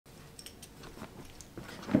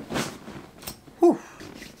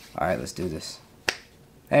Alright, let's do this.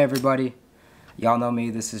 Hey everybody, y'all know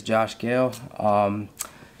me, this is Josh Gale.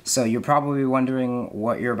 So you're probably wondering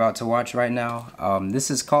what you're about to watch right now.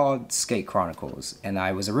 This is called Skate Chronicles, and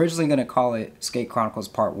I was originally going to call it Skate Chronicles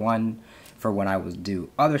Part 1 for when I would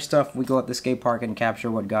do other stuff. We go at the skate park and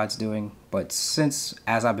capture what God's doing, but since,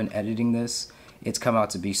 as I've been editing this, it's come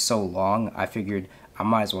out to be so long, I figured I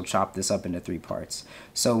might as well chop this up into 3 parts.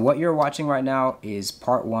 So what you're watching right now is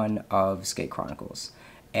Part 1 of Skate Chronicles.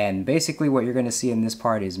 And basically what you're going to see in this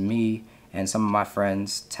part is me and some of my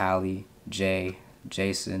friends, Tally, Jay,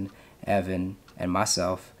 Jason, Evan, and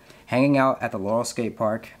myself, hanging out at the Laurel Skate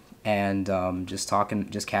Park and just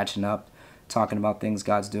catching up, talking about things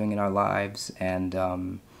God's doing in our lives, and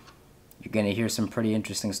you're going to hear some pretty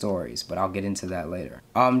interesting stories, but I'll get into that later.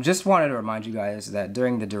 Just wanted to remind you guys that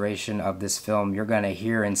during the duration of this film, you're going to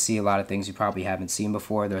hear and see a lot of things you probably haven't seen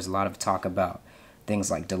before. There's a lot of talk about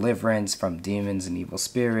things like deliverance from demons and evil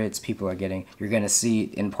spirits. You're going to see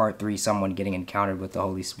in Part 3 someone getting encountered with the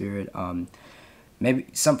Holy Spirit. Maybe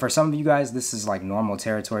for some of you guys, this is like normal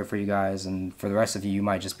territory for you guys, and for the rest of you, you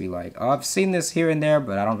might just be like, oh, I've seen this here and there,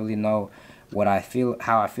 but I don't really know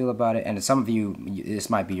how I feel about it. And some of you, this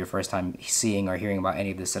might be your first time seeing or hearing about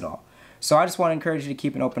any of this at all. So I just want to encourage you to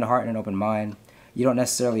keep an open heart and an open mind. You don't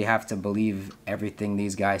necessarily have to believe everything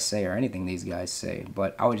these guys say or anything these guys say,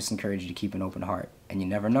 but I would just encourage you to keep an open heart, and you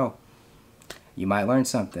never know. You might learn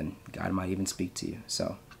something. God might even speak to you.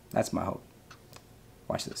 So that's my hope.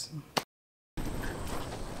 Watch this.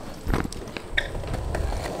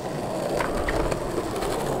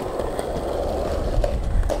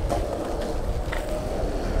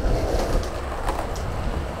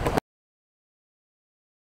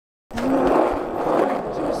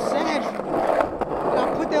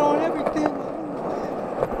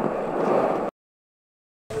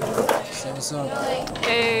 What's up?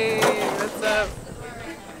 Hey, what's up?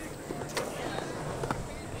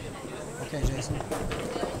 Okay, Jason.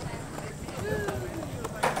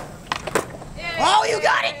 Oh, you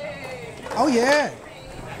got it! Oh, yeah.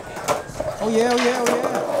 Oh, yeah, oh, yeah, oh, yeah.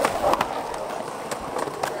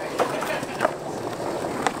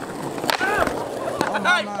 Oh,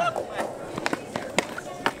 my, my.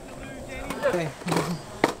 Okay.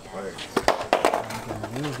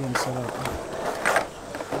 We were getting set up.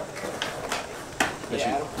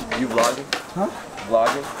 You vlogging? Huh?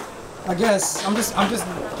 Vlogging? I guess. I'm just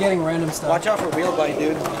getting random stuff. Watch out for wheel bite,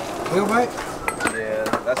 dude. Wheel bite? Yeah,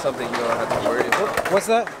 that's something you don't have to worry about. What's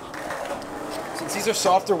that? Since these are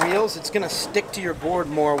softer wheels, it's gonna stick to your board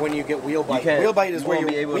more when you get wheel bite. You Wheel bite is where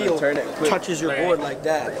won't your be able wheel to turn it quick. touches your board like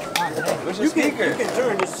that. Where's your speaker? You can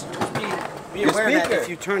turn. Just be aware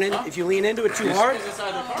that if you lean into it too hard,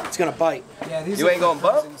 it's gonna bite. Yeah, these You ain't gonna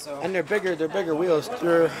bump? And they're bigger wheels.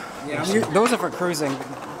 Those are for cruising.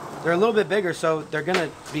 They're a little bit bigger, so they're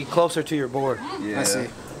gonna be closer to your board. Yeah. I see.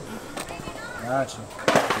 Gotcha.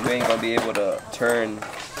 You ain't gonna be able to turn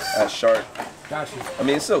as sharp. Gotcha. I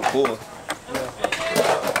mean, it's still cool.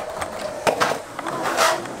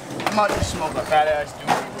 I'm about to smoke a fat ass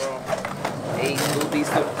doobie, bro. Hey, Scooby,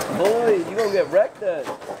 boy, you gonna get wrecked then.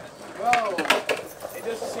 Bro, it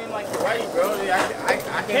doesn't seem like you're ready, bro.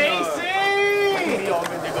 I can be all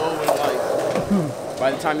good to go with, like,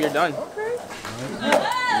 by the time you're done. Okay.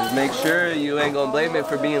 Just make sure you ain't gonna blame it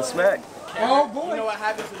for being smacked. Oh boy. You know what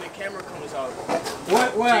happens when the camera comes out?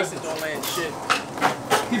 What? Jason don't land shit.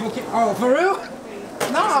 People can't. Oh, for real?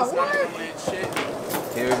 Nah, Jason's not gonna land shit.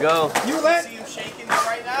 Here we go. You See him shaking it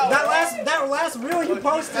right now. that last reel you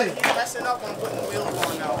posted. He's messing up on putting the wheels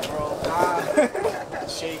on now, bro.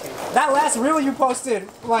 Shaking. That last reel you posted,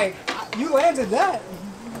 like, you landed that.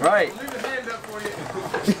 Right. Leave his hand up for you.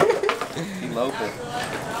 He local.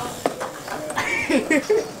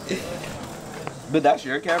 But that's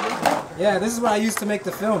your camera? Yeah, this is what I used to make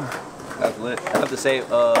the film. That's lit. I have the same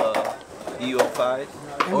EO5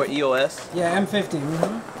 or EOS. Yeah, M50.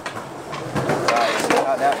 Nice.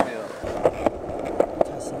 How'd that feel?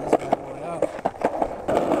 Testing this bad boy out.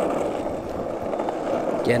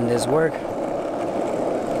 Getting this work.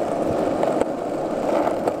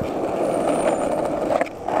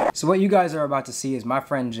 So what you guys are about to see is my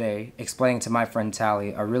friend Jay explaining to my friend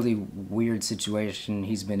Tally a really weird situation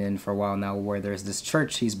he's been in for a while now, where there's this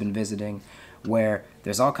church he's been visiting where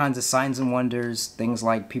there's all kinds of signs and wonders, things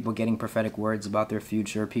like people getting prophetic words about their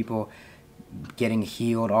future, people getting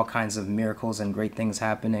healed, all kinds of miracles and great things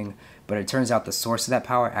happening. But it turns out the source of that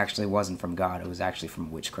power actually wasn't from God, it was actually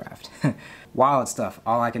from witchcraft. Wild stuff.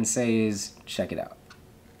 All I can say is check it out.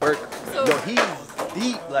 Yo,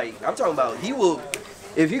 like, I'm talking about, he will,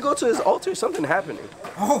 if you go to his altar, something happening.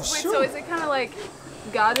 Oh, Wait, sure. so is it kind of like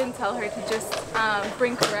God didn't tell her to just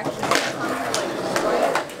bring correction on her,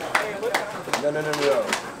 like, right? No.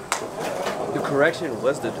 The correction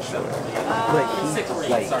was the discerning.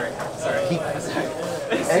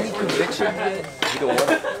 Any conviction, he don't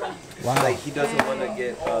want it. Wow. Like he doesn't want to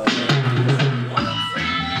get.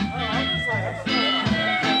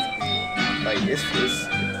 Like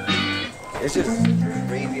it's just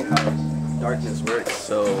crazy how darkness works.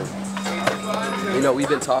 So you know, we've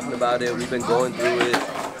been talking about it. We've been going through it.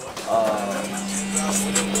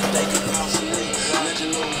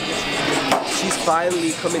 She's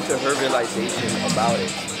finally coming to her realization about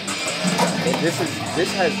it. And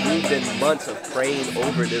this has been months of praying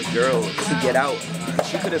over this girl to get out.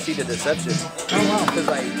 She couldn't see the deception. Because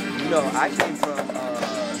like, you know, I came from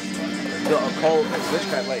the occult and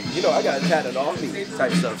witchcraft, like, you know, I got tatted off me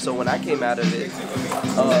type stuff. So when I came out of it,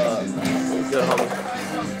 good homie.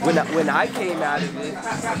 When I came out of it,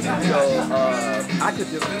 you know, I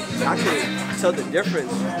could tell the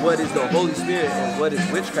difference what is the Holy Spirit and what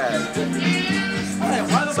is witchcraft.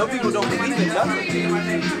 Some people don't believe in nothing.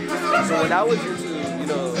 So when I was into, you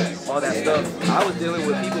know, all that stuff, I was dealing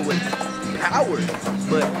with people with power,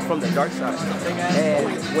 but from the dark side.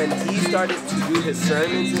 And when he started to do his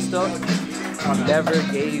sermons and stuff, he never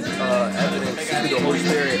gave evidence to the Holy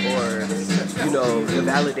Spirit or, you know, the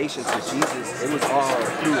validation to Jesus. It was all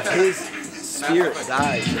through his spirit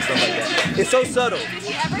guides and stuff like that. It's so subtle. Did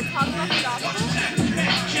he ever talk about the gospel?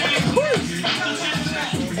 Of course.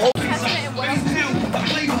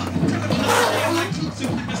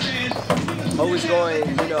 Always going,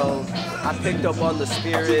 you know, I picked up on the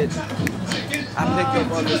spirit.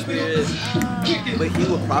 But he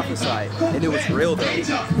would prophesy, and it was real though.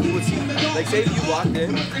 He would see, like, say if you walked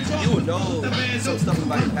in, you would know some stuff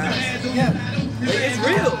about your past. Yeah. It's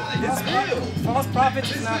real. It's real. False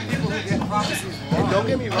prophets is not people who get prophecies wrong. And don't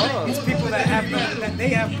get me wrong. It's people that have they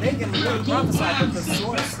can really prophesy, but the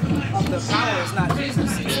source of the power is not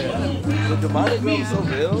Jesus. The demonic realm is so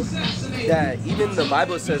real that even the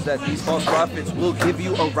Bible says that these false prophets will give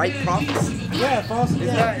you a right prophecy. Yeah, false.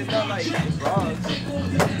 It's not like it's wrong.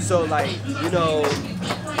 So like, you know,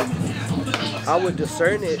 I would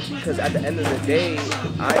discern it because at the end of the day,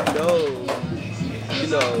 I know, you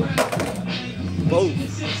know, both.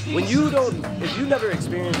 When you don't, if you never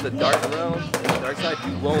experienced the dark realm, the dark side,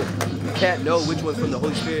 you can't know which one's from the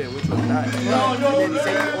Holy Spirit and which one's not. And then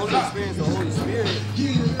say you only experience the Holy Spirit,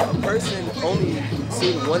 a person only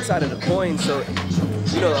seeing one side of the coin, so,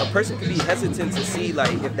 you know, a person could be hesitant to see,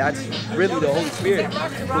 like, if that's really the Holy Spirit.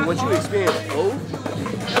 But once you experience both,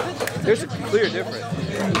 there's a clear difference.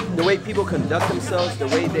 The way people conduct themselves, the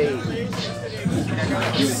way they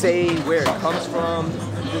say where it comes from,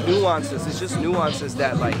 the nuances, it's just nuances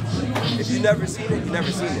that, like, if you've never seen it, you've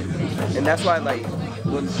never seen it. And that's why, like,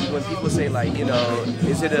 when people say, like, you know,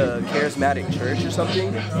 is it a charismatic church or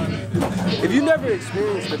something? If you never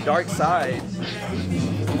experienced the dark side,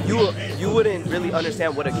 you wouldn't really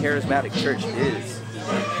understand what a charismatic church is.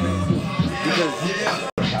 Because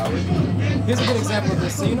here's a good example of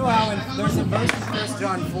this. So you know how there's a verse in 1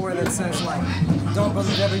 John 4 that says, like, don't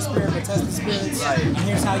believe every spirit, but test the spirits. Right. And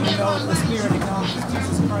here's how you know if the spirit acknowledges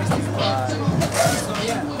Jesus Christ is God. So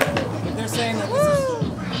yeah, if they're saying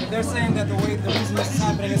that the reason this is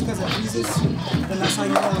happening is because of Jesus, then that's how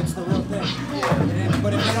you know it's the real thing. Yeah.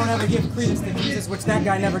 But if they don't ever give credence to Jesus, which that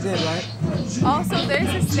guy never did, right? Also,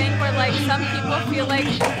 there's this thing where, like, some people feel like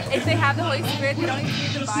if they have the Holy Spirit, they don't need to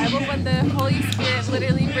read the Bible, but the Holy Spirit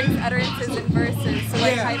literally brings utterances and verses. So,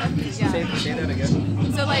 like, say that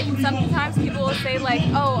again. So, like, sometimes people will say, like,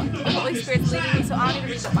 oh, the Holy Spirit's leading me, so I don't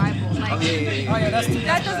need to read the Bible. Like,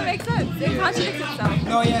 that doesn't make sense. It contradicts itself.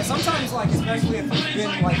 No, yeah, sometimes, like, especially if you've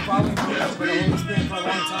been, like, following the Holy Spirit for a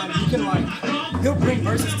long time, you can, like, he'll bring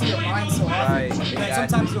verses to your mind so often that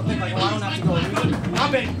sometimes you'll think, like, well, I don't have to go read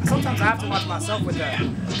it. Sometimes I have to watch myself with that.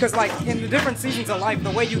 Because, like, in the different seasons of life,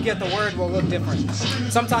 the way you get the word will look different.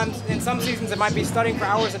 Sometimes, in some seasons, it might be studying for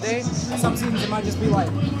hours a day. Some seasons, it might just be, like,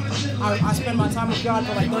 I spend my time with God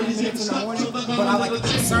for, like, 30 minutes in the morning, but I like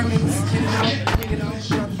sermons, you know,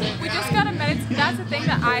 we just gotta meditate. That's the thing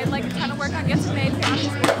that I, like, trying to work on yesterday, to on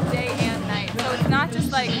this day and night. So it's not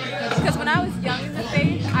just, like, because when I was young in the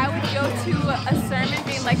faith, I would go to a sermon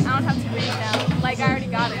being like, I don't have to read it now. Like, I already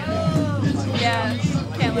got it. Yeah.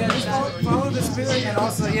 Can't live with that. Follow the Spirit, and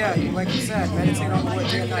also, yeah, like you said, meditate on the word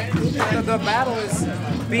day and night. The battle is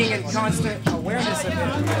being in constant awareness of it,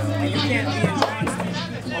 and you can't be in constant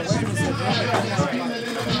awareness of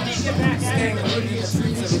it staying rooted in the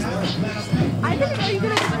streets of His word. I didn't know you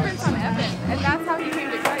did a deliverance on Evan, and that's how he came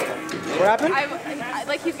to Christ. What happened?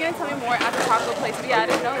 Like, he's gonna tell me more at the taco place, but yeah, I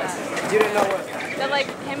didn't know that. You didn't know what? That, like,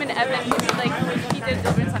 him and Evan, he did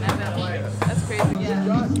deliverance on Evan. That's crazy. Yeah.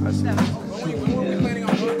 What are we planning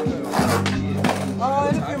on doing?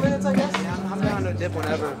 dip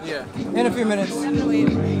whenever. Yeah. In a few minutes. Definitely.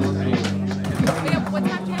 What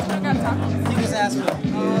time do you guys want to grab tacos? He just asked me.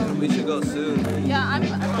 We should go soon. Yeah, I'm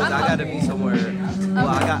Cause I gotta be somewhere. Well,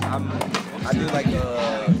 I do like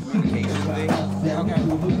a communication thing. Okay.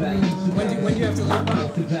 When do you have to leave?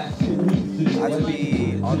 I have to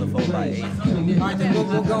be on the phone by 8. Alright, then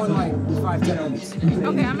we'll go in like 5-10 minutes.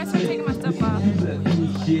 Okay, I'm gonna start taking my stuff off.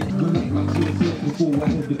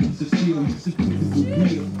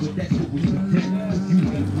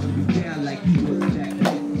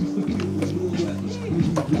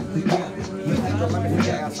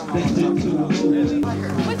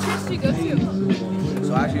 What church do you go to?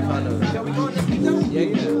 So I actually found a. Yeah.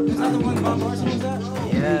 Is that the one Bob Larson was at?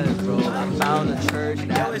 Yeah, bro. I found a church.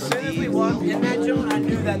 As soon as we walked in that joint, I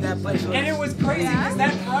knew that place was. And it was crazy because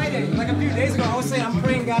that Friday, like a few days ago, I was saying I'm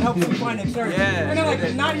praying God help me find a church. Yeah. And then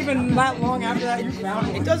like not even that long after that, you found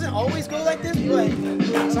It it. doesn't always go like this,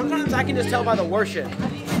 but sometimes I can just tell by the worship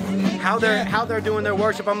how they're doing their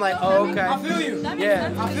worship. I'm like, oh, I okay. feel you. That makes Yeah,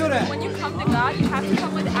 sense. I feel that. When you come to God, you have to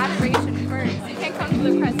come with adoration first. You can't come to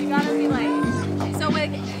the press. You gotta be like, so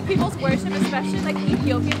like people's worship, especially like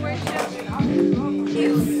Ethiopian worship,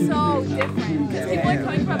 is so different because people are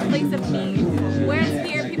coming from a place of need. Whereas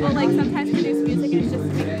here, people like sometimes produce music and it's just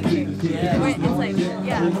music. Where it's like,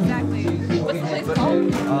 yeah, exactly. What's the place called?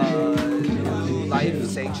 New Life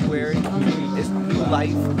Sanctuary. It's New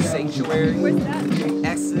Life Sanctuary. Where's that?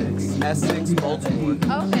 Essex, Baltimore.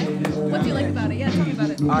 Oh, okay. What do you like about it? Yeah, tell me about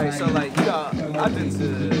it. Alright, so like, you know,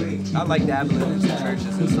 I like dabbling into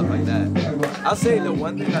churches and stuff like that. I'll say the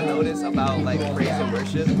one thing I noticed about like praise and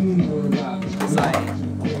worship is like,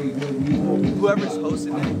 whoever's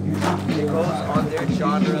hosting it goes on their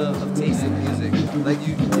genre of taste in music. Like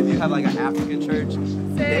if you have like an African church,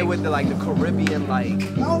 they with the Caribbean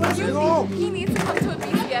He needs to come to a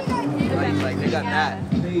BCF event. like they got that.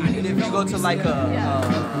 And if you go to like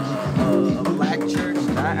a black church,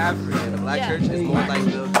 not African, a black church is more like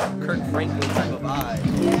the Kirk Franklin type of vibe.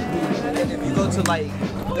 And if you go to like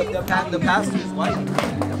the pastor's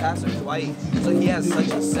white, so he has such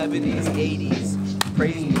a 70s, 80s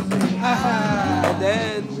praise music. And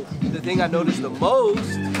then the thing I noticed the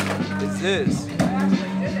most is this.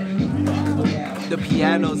 The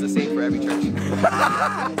piano's the same for every church. It's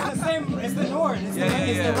the same. It's the Nord. It's the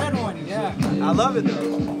red one. Yeah. I love it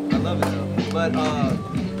though. But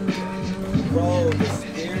bro, the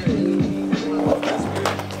spirit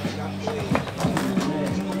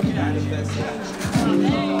manifesting.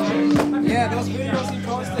 Yeah, those videos he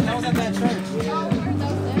posted, that was at that church.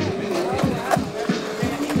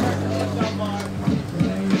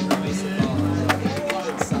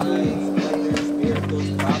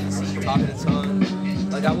 Talking in tongues.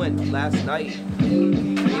 Like I went last night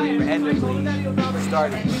and randomly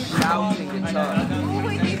started shouting in tongues. Oh,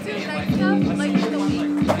 wait, you do night stuff? Like in the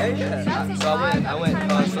week? Yeah. So I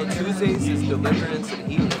went. So Tuesdays is deliverance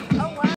and healing.